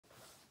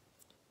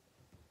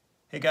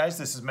Hey guys,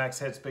 this is Max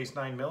Headspace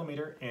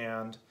 9mm,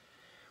 and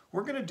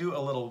we're going to do a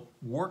little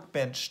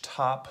workbench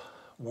top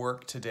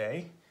work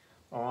today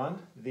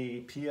on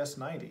the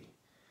PS90.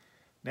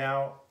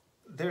 Now,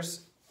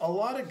 there's a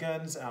lot of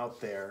guns out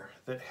there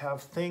that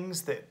have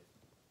things that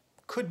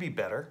could be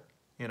better.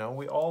 You know,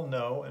 we all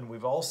know and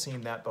we've all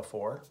seen that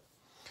before.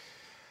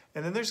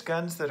 And then there's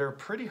guns that are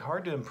pretty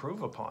hard to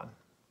improve upon.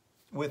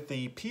 With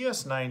the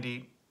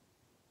PS90,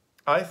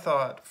 I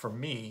thought for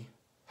me,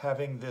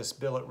 having this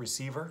billet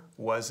receiver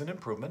was an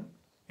improvement,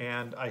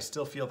 and I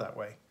still feel that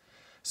way.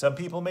 Some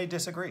people may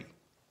disagree.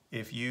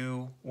 If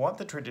you want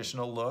the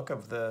traditional look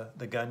of the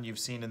gun you've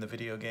seen in the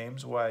video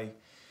games, why,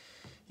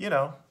 you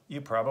know,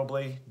 you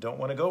probably don't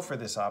want to go for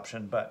this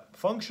option, but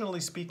functionally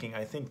speaking,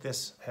 I think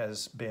this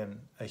has been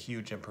a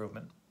huge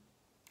improvement.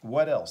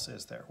 What else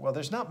is there? Well,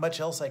 there's not much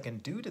else I can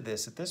do to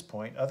this at this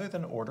point other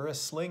than order a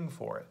sling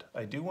for it.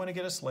 I do want to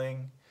get a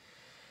sling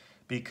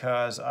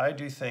because I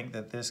do think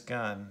that this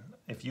gun,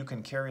 if you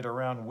can carry it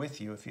around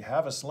with you, if you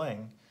have a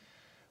sling,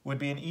 would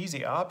be an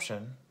easy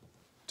option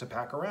to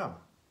pack around.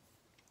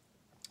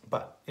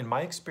 But in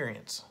my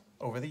experience,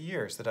 over the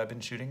years that I've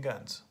been shooting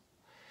guns,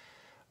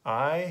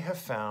 I have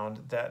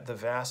found that the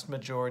vast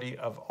majority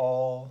of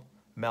all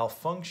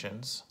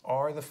malfunctions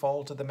are the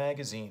fault of the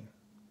magazine.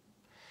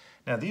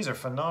 Now, these are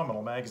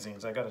phenomenal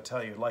magazines, I gotta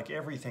tell you. Like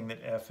everything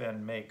that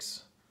FN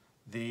makes,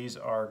 these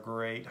are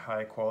great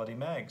high-quality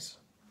mags.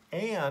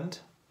 And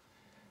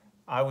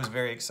I was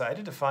very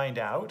excited to find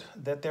out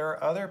that there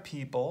are other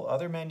people,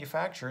 other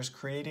manufacturers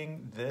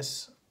creating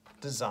this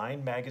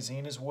design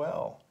magazine as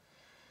well.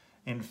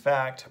 In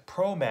fact,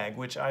 ProMag,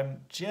 which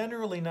I'm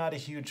generally not a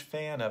huge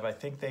fan of, I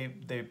think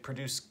they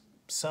produce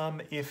some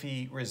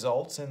iffy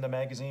results in the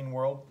magazine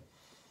world.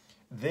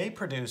 They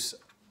produce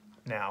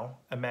now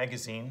a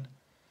magazine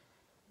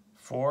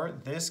for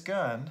this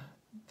gun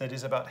that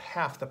is about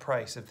half the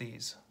price of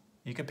these.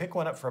 You could pick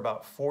one up for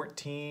about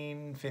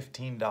 $14,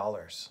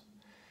 $15.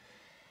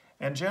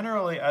 And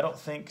generally, I don't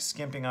think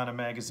skimping on a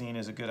magazine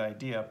is a good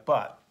idea,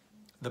 but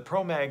the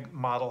ProMag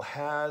model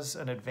has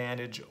an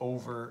advantage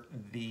over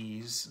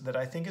these that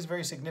I think is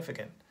very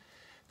significant.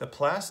 The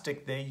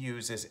plastic they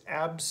use is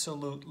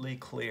absolutely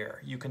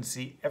clear. You can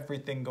see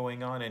everything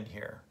going on in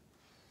here.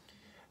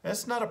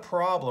 That's not a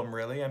problem,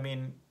 really. I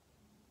mean,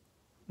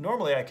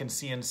 normally I can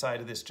see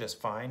inside of this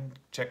just fine,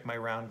 check my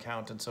round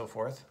count and so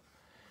forth.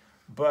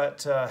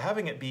 But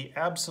having it be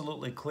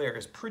absolutely clear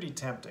is pretty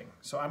tempting.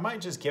 So I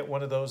might just get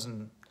one of those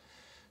and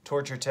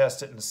torture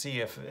test it and see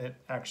if it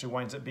actually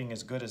winds up being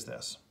as good as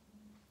this.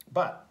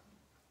 But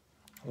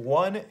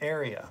one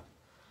area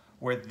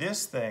where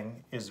this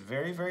thing is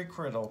very, very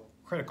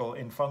critical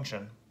in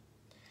function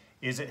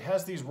is it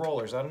has these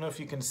rollers. I don't know if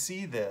you can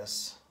see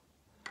this,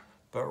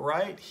 but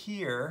right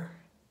here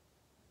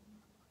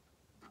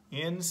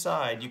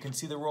inside, you can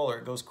see the roller.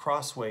 It goes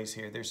crossways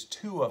here. There's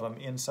two of them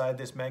inside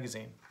this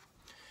magazine.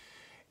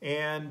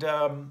 And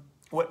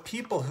what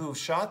people who've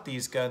shot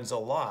these guns a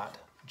lot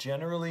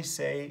generally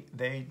say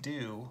they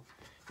do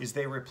is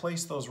they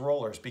replace those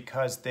rollers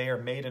because they are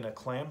made in a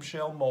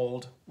clamshell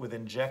mold with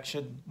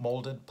injection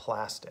molded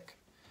plastic.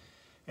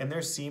 And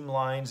there's seam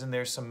lines and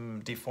there's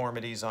some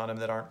deformities on them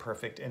that aren't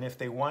perfect. And if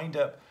they wind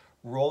up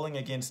rolling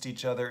against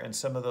each other and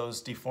some of those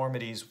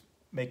deformities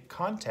make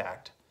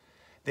contact,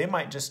 they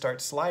might just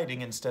start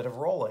sliding instead of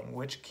rolling,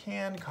 which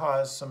can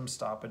cause some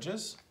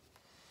stoppages.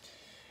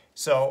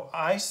 So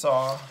I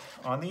saw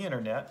on the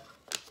internet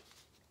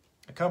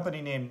a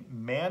company named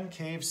Man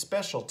Cave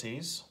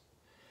Specialties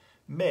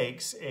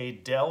makes a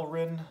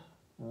Delrin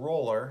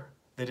roller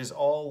that is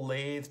all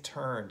lathe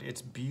turned.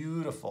 It's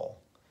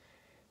beautiful.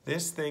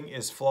 This thing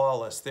is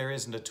flawless. There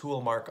isn't a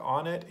tool mark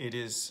on it. It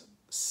is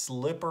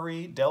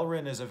slippery.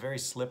 Delrin is a very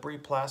slippery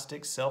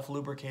plastic,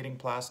 self-lubricating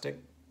plastic.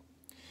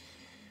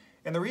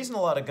 And the reason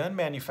a lot of gun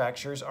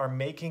manufacturers are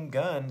making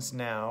guns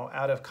now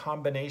out of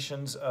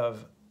combinations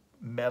of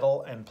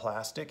metal and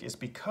plastic is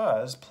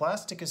because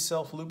plastic is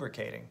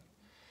self-lubricating.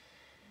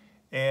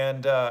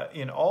 And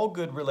in all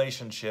good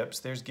relationships,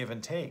 there's give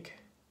and take.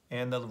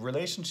 And the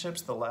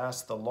relationships that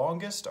last the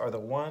longest are the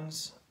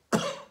ones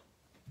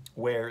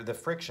where the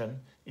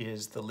friction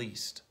is the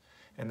least.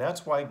 And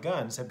that's why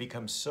guns have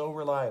become so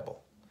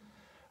reliable.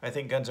 I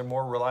think guns are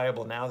more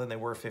reliable now than they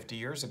were 50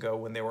 years ago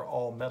when they were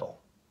all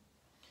metal.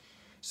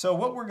 So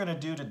what we're going to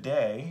do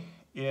today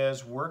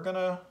is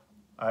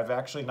I've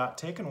actually not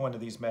taken one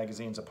of these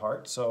magazines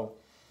apart, so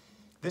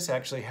this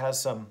actually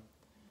has some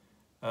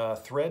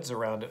threads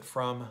around it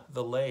from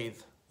the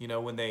lathe. You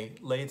know, when they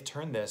lathe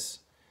turn this,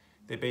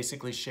 they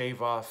basically shave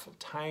off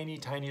tiny,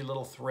 tiny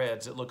little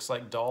threads. It looks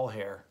like doll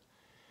hair,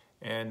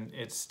 and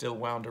it's still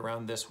wound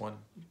around this one.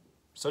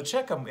 So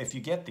check them if you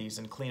get these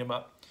and clean them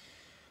up.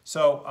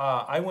 So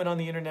I went on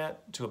the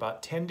internet to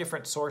about 10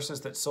 different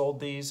sources that sold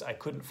these. I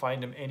couldn't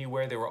find them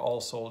anywhere. They were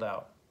all sold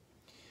out.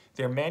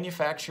 They're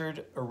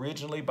manufactured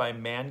originally by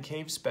Man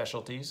Cave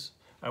Specialties.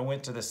 I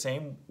went to the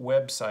same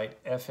website,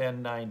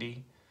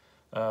 FN90,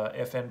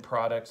 FN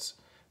Products,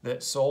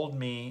 that sold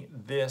me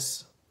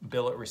this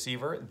billet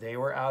receiver. They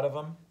were out of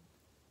them.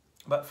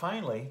 But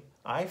finally,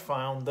 I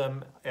found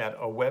them at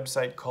a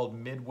website called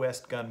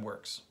Midwest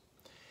Gunworks.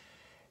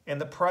 And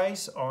the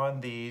price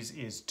on these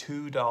is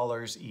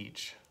 $2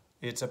 each.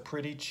 It's a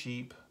pretty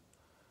cheap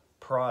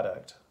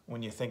product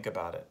when you think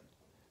about it.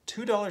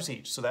 $2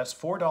 each, so that's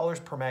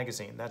 $4 per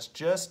magazine. That's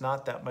just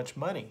not that much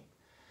money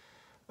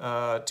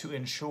to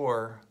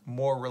ensure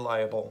more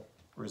reliable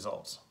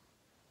results.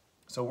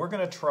 So we're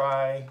gonna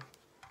try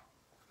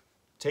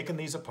taking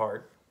these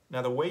apart.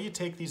 Now the way you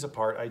take these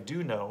apart, I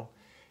do know,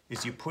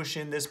 is you push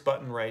in this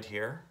button right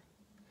here,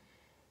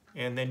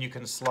 and then you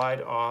can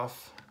slide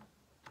off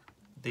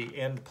the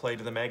end plate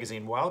of the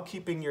magazine while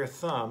keeping your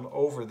thumb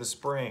over the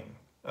spring.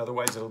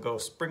 Otherwise it'll go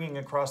springing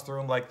across the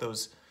room like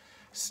those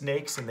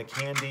snakes in the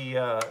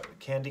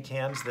candy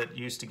cans that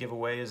used to give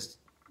away as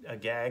a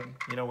gag,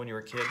 you know, when you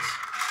were kids.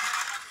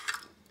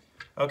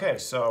 Okay,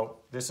 so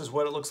this is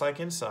what it looks like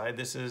inside.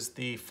 This is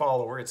the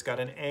follower. It's got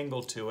an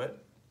angle to it.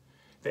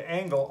 The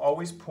angle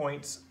always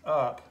points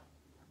up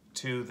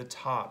to the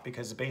top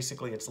because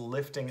basically it's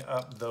lifting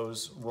up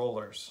those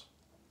rollers.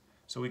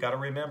 So we got to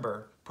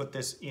remember, put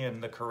this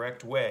in the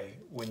correct way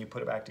when you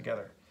put it back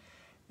together.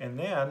 And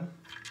then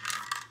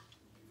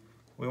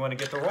we want to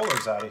get the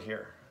rollers out of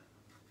here.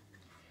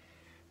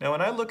 Now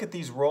when I look at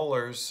these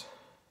rollers,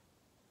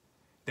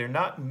 they're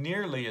not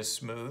nearly as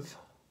smooth.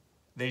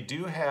 They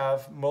do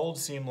have mold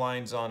seam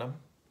lines on them.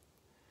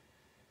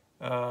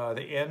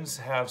 The ends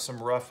have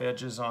some rough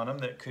edges on them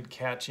that could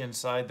catch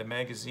inside the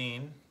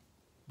magazine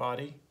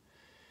body.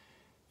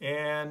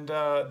 And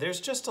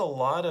there's just a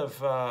lot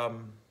of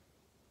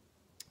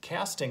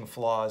casting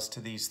flaws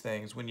to these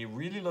things. When you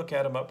really look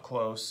at them up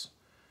close,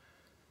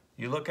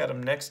 you look at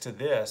them next to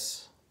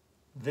this,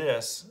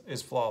 this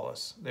is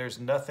flawless. There's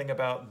nothing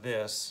about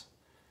this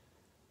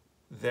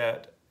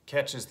that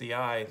catches the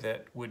eye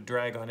that would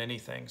drag on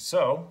anything.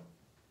 So,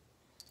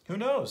 who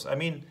knows? I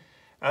mean,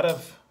 out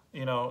of,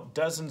 you know,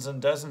 dozens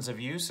and dozens of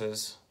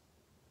uses,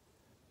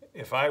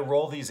 if I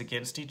roll these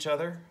against each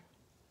other,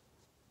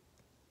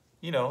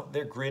 you know,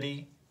 they're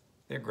gritty,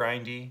 they're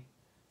grindy,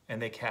 and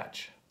they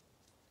catch.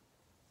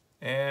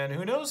 And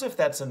who knows if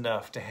that's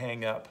enough to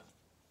hang up?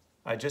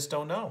 I just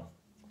don't know.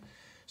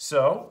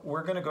 So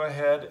we're going to go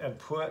ahead and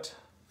put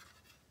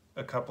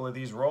a couple of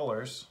these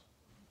rollers,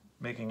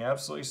 making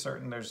absolutely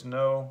certain there's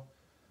no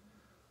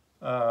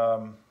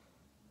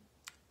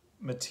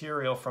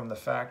material from the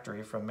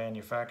factory, from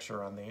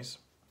manufacturer on these.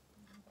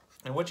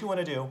 And what you want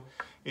to do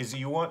is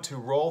you want to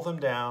roll them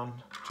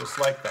down just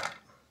like that.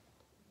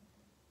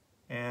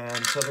 And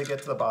until they get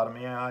to the bottom.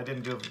 Yeah, I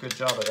didn't do a good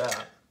job of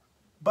that.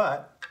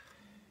 But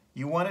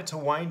you want it to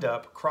wind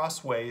up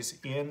crossways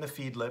in the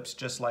feed lips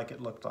just like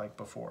it looked like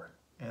before.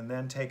 And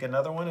then take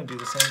another one and do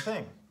the same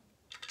thing.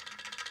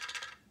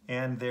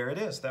 And there it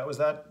is. That was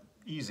that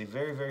easy.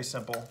 Very, very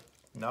simple.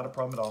 Not a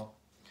problem at all.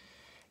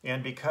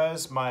 And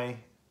because my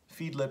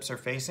feed lips are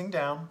facing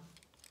down,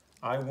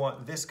 I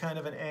want this kind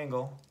of an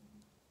angle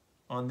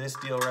on this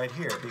deal right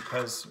here,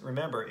 because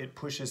remember, it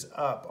pushes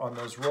up on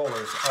those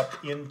rollers up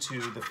into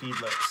the feed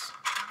lips.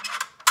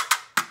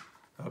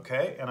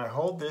 Okay, and I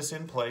hold this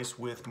in place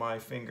with my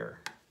finger.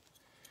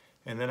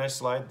 And then I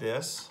slide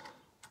this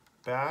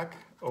back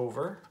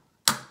over.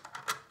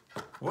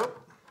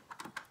 Whoop.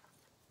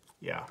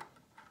 Yeah.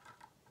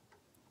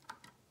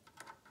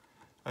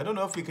 I don't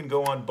know if you can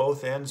go on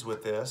both ends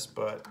with this,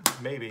 but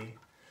maybe.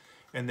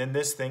 And then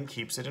this thing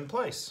keeps it in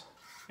place.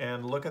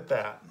 And look at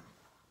that.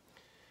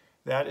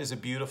 That is a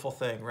beautiful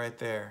thing right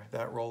there,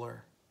 that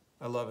roller.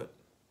 I love it.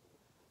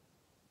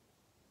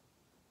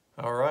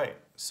 All right,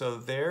 so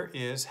there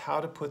is how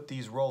to put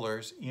these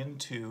rollers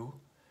into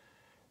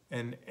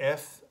an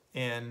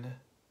FN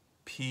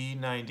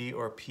P90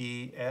 or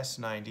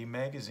PS90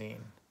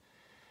 magazine.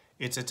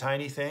 It's a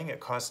tiny thing, it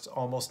costs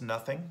almost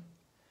nothing.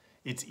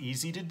 It's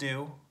easy to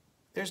do.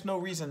 There's no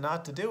reason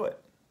not to do it.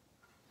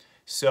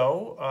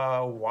 So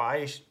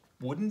why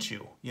wouldn't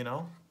you, you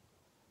know?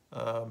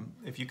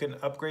 If you can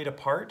upgrade a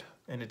part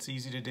and it's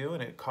easy to do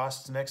and it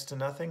costs next to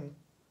nothing,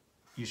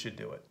 you should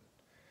do it.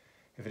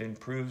 If it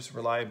improves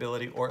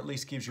reliability or at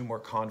least gives you more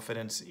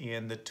confidence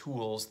in the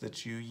tools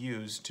that you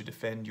use to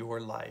defend your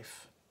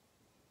life.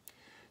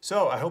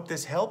 So I hope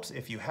this helps.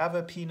 If you have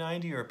a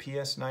P90 or a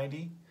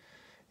PS90,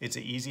 it's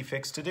an easy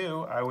fix to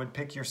do. I would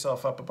pick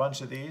yourself up a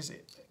bunch of these.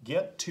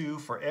 Get 2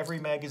 for every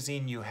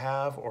magazine you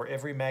have or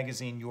every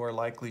magazine you are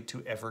likely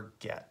to ever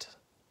get.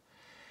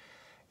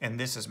 And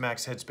this is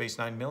Max Headspace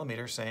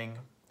 9mm saying,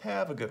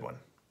 have a good one.